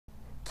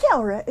Kia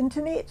ora,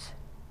 Internet!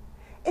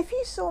 If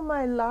you saw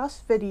my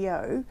last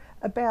video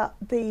about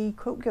the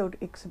Quilt Guild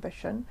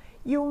exhibition,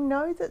 you'll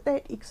know that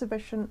that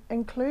exhibition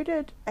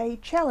included a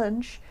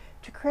challenge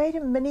to create a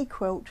mini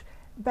quilt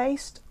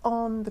based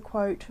on the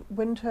quote,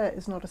 "Winter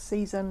is not a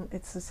season,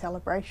 it's a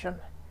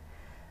celebration."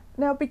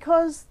 Now,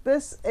 because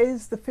this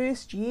is the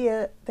first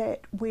year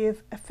that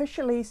we've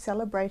officially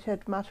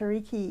celebrated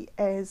Matariki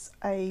as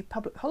a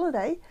public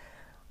holiday,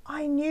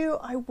 I knew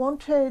I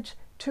wanted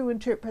to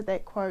interpret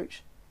that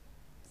quote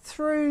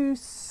through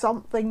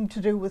something to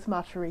do with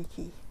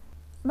Matariki.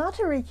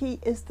 Matariki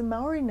is the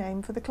Maori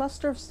name for the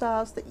cluster of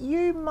stars that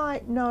you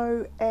might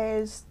know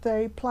as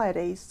the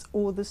Pleiades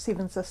or the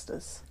Seven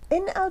Sisters.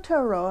 In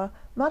Aotearoa,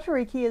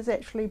 Matariki is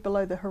actually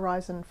below the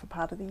horizon for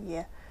part of the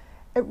year.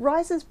 It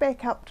rises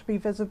back up to be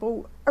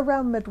visible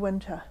around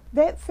midwinter.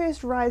 That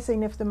first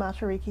rising of the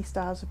Matariki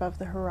stars above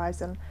the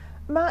horizon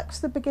marks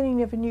the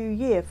beginning of a new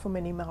year for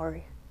many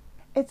Maori.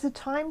 It's a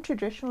time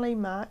traditionally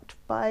marked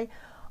by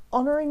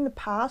honouring the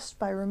past,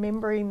 by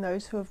remembering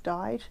those who have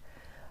died,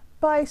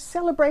 by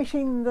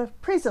celebrating the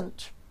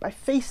present, by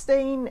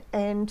feasting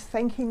and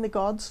thanking the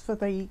gods for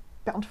the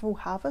bountiful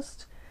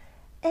harvest,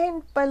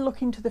 and by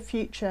looking to the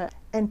future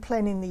and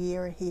planning the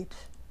year ahead.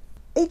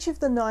 Each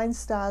of the 9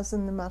 stars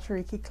in the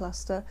Matariki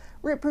cluster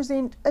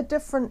represent a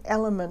different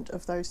element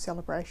of those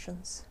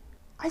celebrations.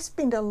 I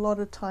spend a lot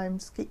of time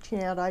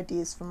sketching out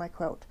ideas for my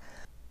quilt.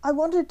 I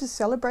wanted to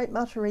celebrate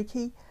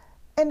Matariki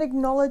and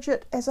acknowledge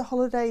it as a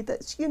holiday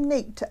that's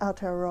unique to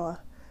Aotearoa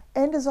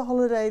and as a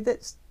holiday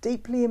that's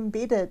deeply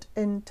embedded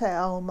in Te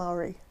Ao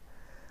Māori.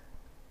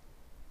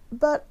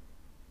 But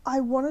I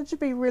wanted to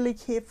be really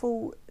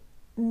careful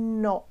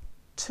not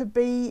to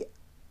be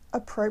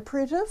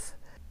appropriative,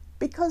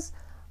 because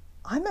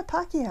I'm a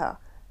Pākehā.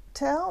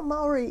 Te Ao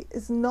Māori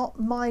is not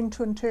mine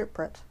to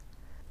interpret.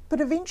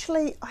 But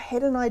eventually I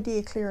had an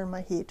idea clear in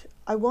my head.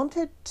 I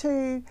wanted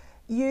to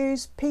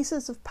use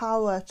pieces of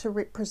power to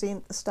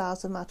represent the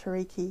stars of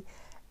Matariki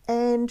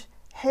and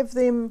have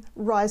them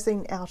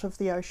rising out of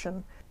the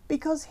ocean.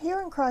 Because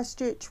here in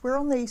Christchurch we're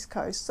on the east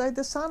coast, so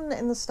the sun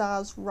and the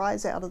stars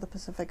rise out of the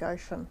Pacific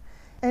Ocean.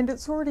 And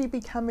it's already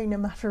becoming a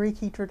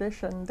Matariki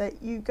tradition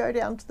that you go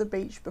down to the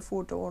beach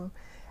before dawn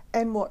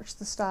and watch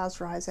the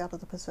stars rise out of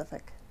the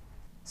Pacific.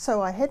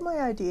 So I had my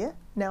idea,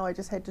 now I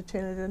just had to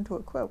turn it into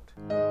a quilt.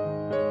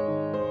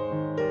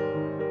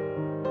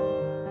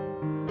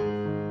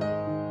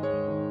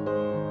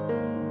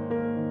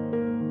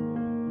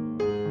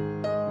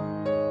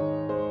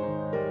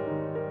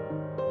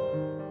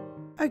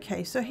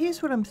 Okay, so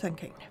here's what I'm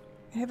thinking.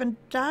 You have a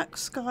dark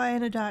sky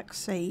and a dark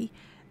sea,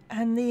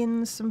 and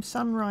then some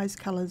sunrise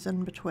colours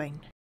in between.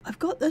 I've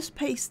got this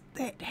piece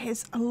that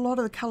has a lot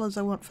of the colours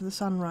I want for the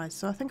sunrise,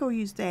 so I think I'll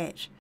use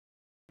that.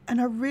 And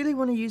I really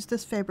want to use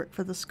this fabric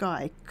for the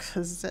sky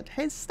because it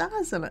has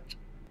stars in it.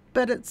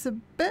 But it's a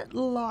bit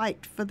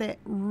light for that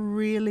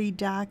really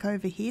dark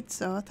overhead,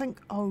 so I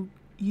think I'll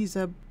use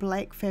a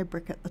black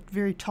fabric at the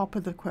very top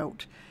of the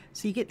quilt.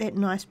 So you get that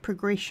nice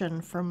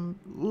progression from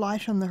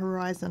light on the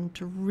horizon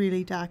to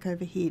really dark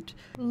overhead,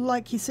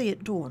 like you see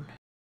at dawn.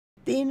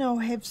 Then I'll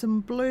have some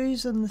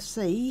blues in the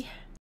sea.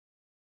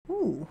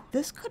 Ooh,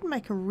 this could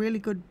make a really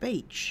good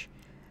beach.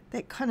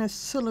 That kind of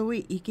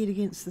silhouette you get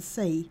against the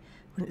sea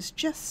when it's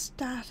just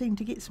starting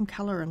to get some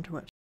colour into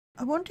it.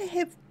 I want to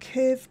have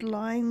curved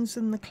lines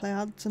in the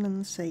clouds and in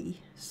the sea,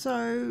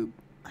 so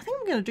I think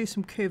I'm going to do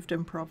some curved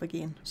improv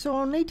again. So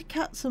I'll need to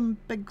cut some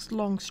big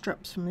long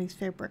strips from these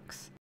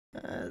fabrics.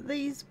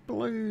 These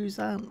blues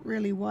aren't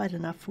really wide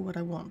enough for what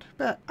I want,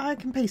 but I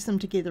can piece them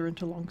together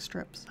into long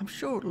strips. I'm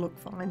sure it'll look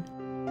fine.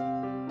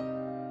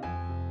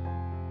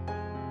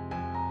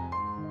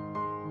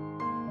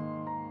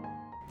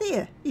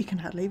 There, you can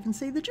hardly even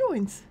see the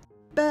joins.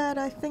 But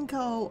I think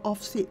I'll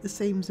offset the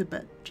seams a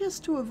bit,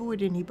 just to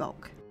avoid any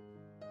bulk.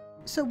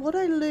 So what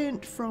I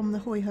learnt from the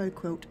Hoi Ho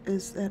quilt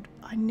is that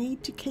I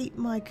need to keep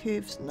my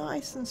curves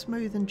nice and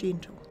smooth and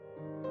gentle.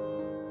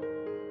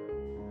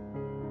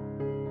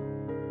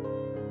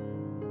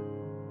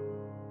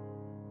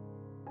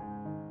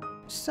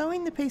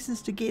 Sewing the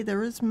pieces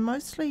together is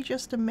mostly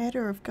just a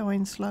matter of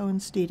going slow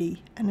and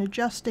steady and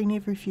adjusting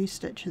every few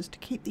stitches to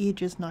keep the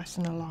edges nice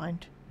and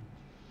aligned.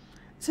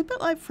 It's a bit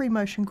like free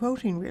motion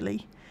quilting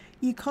really.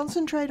 You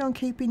concentrate on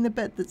keeping the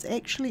bit that's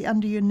actually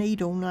under your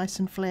needle nice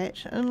and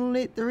flat and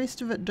let the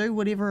rest of it do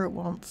whatever it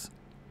wants.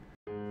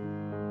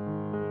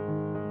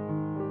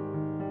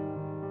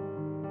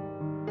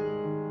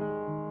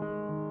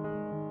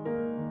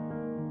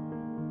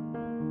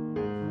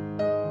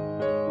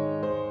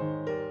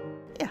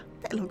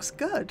 That looks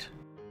good.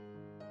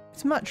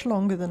 It's much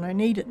longer than I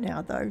need it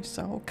now though,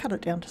 so I'll cut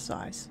it down to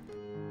size.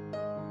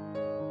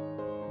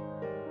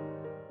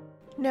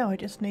 Now I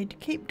just need to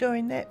keep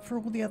doing that for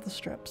all the other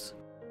strips.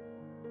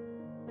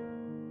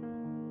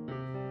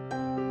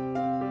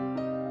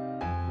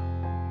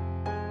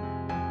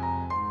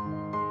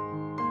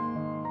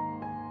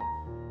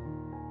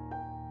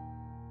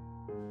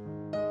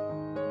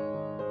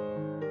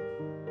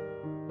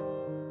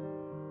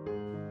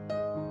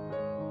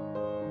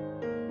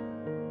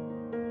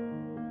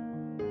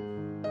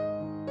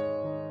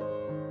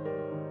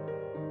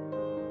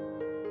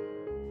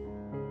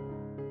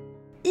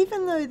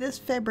 even though this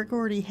fabric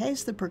already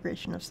has the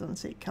progression of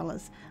sunset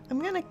colours, I'm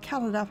going to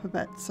cut it up a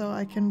bit so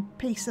I can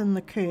piece in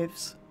the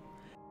curves.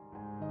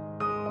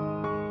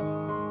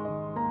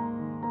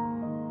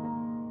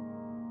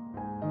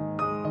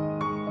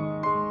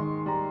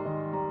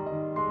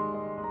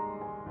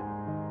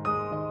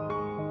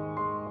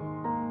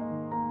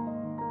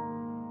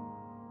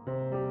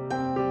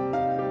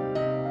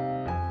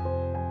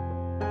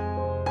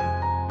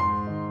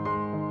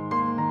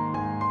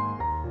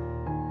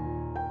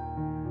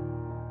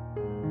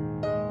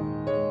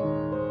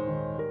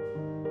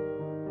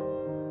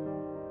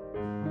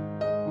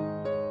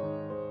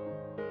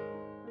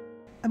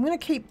 I'm going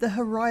to keep the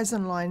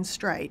horizon line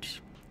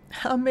straight.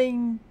 I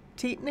mean,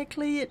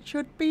 technically it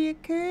should be a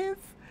curve,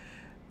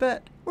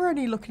 but we're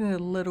only looking at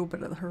a little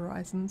bit of the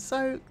horizon,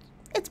 so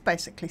it's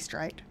basically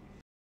straight.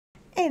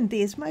 And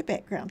there's my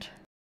background.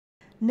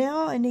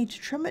 Now I need to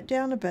trim it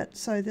down a bit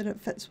so that it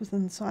fits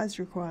within size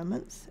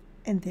requirements,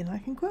 and then I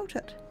can quilt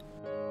it.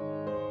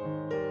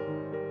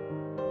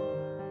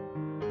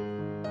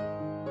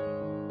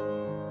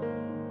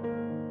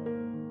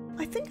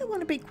 I think I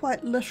want to be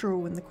quite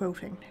literal in the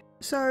quilting.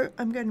 So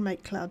I'm going to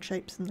make cloud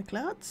shapes in the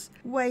clouds,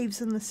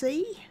 waves in the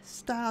sea,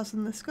 stars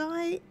in the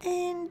sky,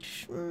 and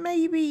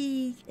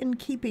maybe, in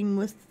keeping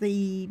with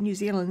the New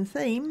Zealand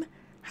theme,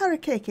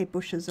 harakeke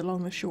bushes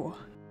along the shore.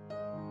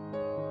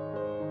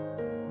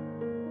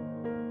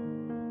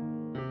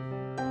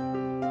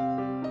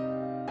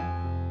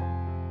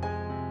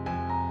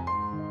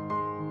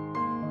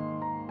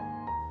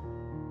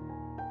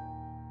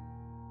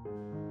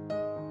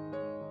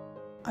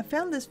 I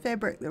found this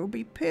fabric that will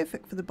be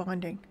perfect for the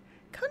binding.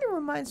 Kind of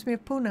reminds me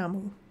of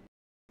pounamu.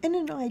 In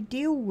an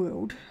ideal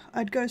world,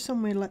 I'd go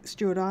somewhere like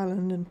Stewart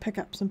Island and pick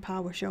up some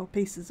power shell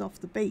pieces off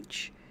the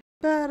beach,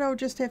 but I'll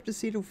just have to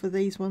settle for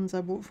these ones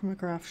I bought from a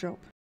craft shop.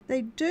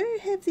 They do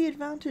have the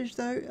advantage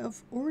though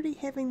of already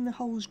having the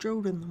holes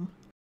drilled in them.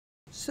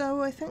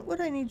 So I think what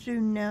I need to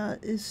do now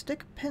is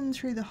stick a pin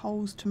through the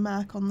holes to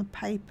mark on the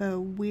paper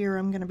where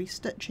I'm going to be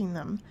stitching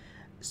them,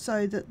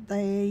 so that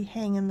they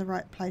hang in the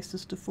right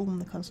places to form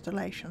the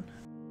constellation.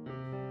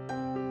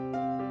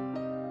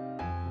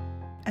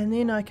 And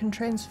then I can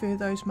transfer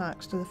those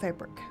marks to the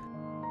fabric.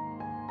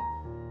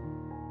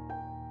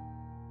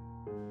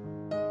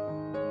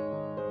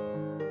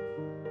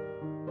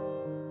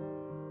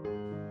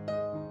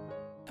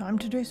 Time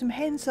to do some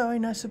hand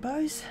sewing, I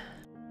suppose.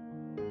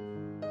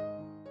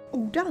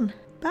 All done,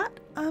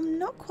 but I'm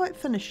not quite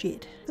finished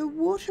yet. The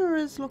water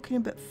is looking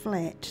a bit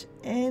flat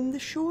and the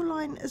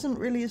shoreline isn't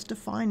really as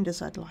defined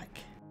as I'd like.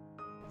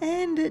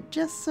 And it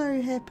just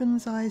so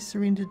happens I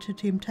surrendered to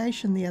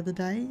temptation the other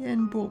day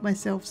and bought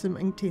myself some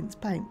Inktense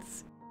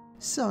paints.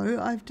 So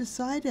I've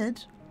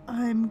decided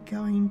I'm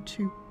going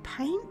to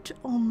paint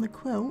on the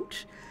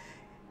quilt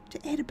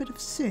to add a bit of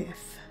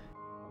surf.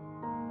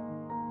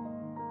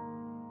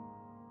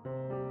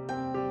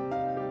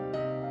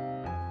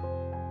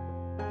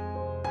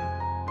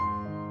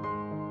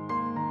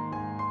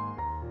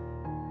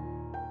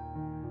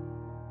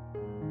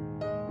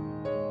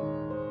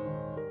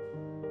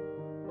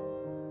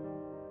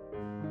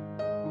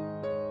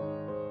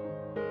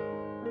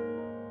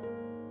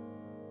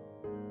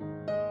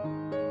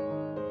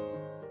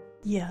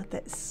 Yeah,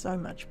 that's so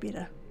much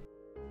better.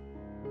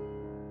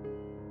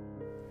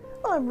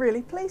 Well, I'm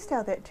really pleased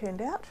how that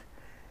turned out.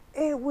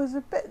 It was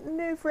a bit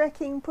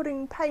nerve-wracking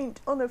putting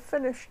paint on a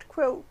finished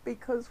quilt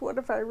because what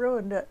if I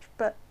ruined it?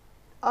 But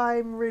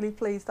I'm really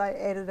pleased I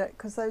added it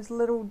because those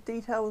little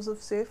details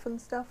of surf and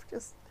stuff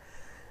just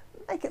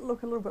make it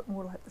look a little bit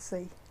more like the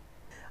sea.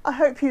 I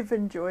hope you've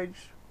enjoyed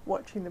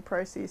watching the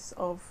process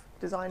of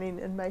designing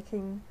and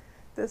making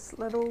this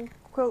little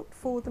quilt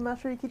for the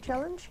Matariki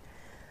challenge.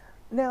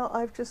 Now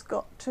I've just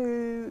got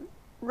to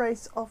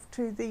race off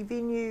to the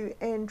venue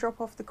and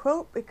drop off the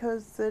quilt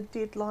because the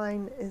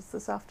deadline is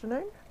this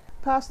afternoon.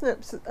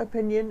 Parsnip's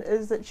opinion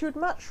is that she would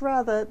much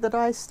rather that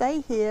I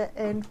stay here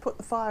and put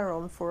the fire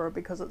on for her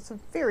because it's a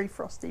very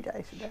frosty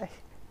day today.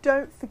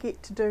 Don't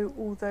forget to do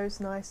all those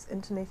nice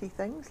internety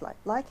things like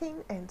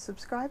liking and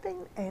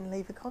subscribing and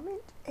leave a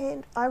comment,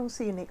 and I will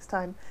see you next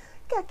time.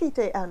 Ka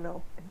kite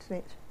anō,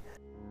 internet.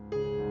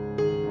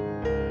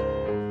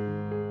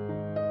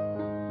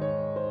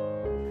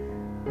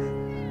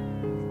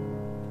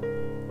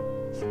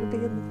 Be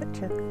in the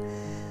picture.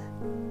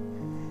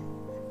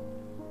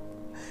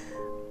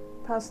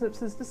 Parsnips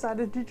has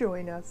decided to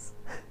join us.